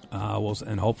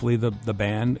 And hopefully the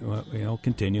band,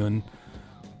 continue and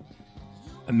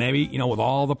maybe, with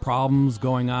all the problems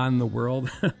going on in the world,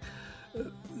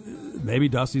 maybe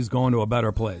Dusty's going to a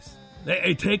better place.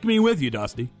 Hey, take me with you,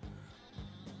 Dusty.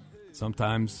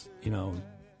 Sometimes,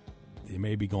 they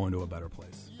may be going to a better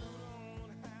place.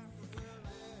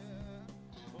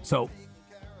 So,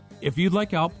 if you'd like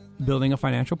help building a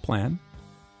financial plan,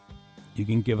 you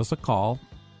can give us a call.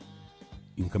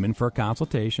 You can come in for a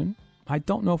consultation. I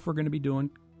don't know if we're going to be doing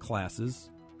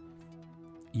classes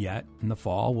yet in the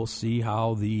fall. We'll see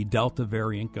how the Delta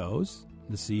variant goes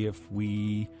to see if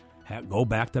we go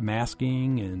back to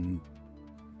masking and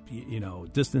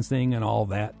distancing and all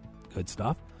that good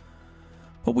stuff.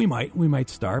 But we might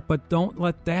start, but don't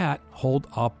let that hold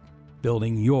up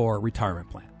building your retirement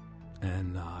plan.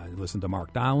 And listen to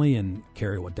Mark Donnelly, and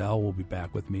Carrie Waddell will be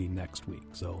back with me next week.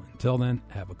 So until then,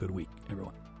 have a good week,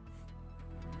 everyone.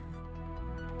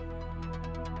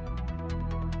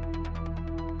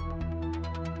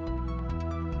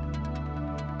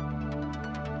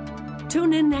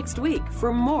 Tune in next week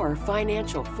for more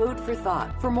financial food for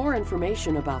thought. For more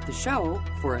information about the show,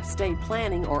 for estate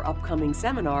planning or upcoming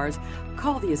seminars,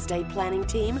 call the estate planning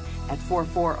team at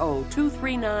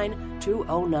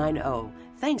 440-239-2090.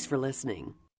 Thanks for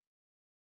listening.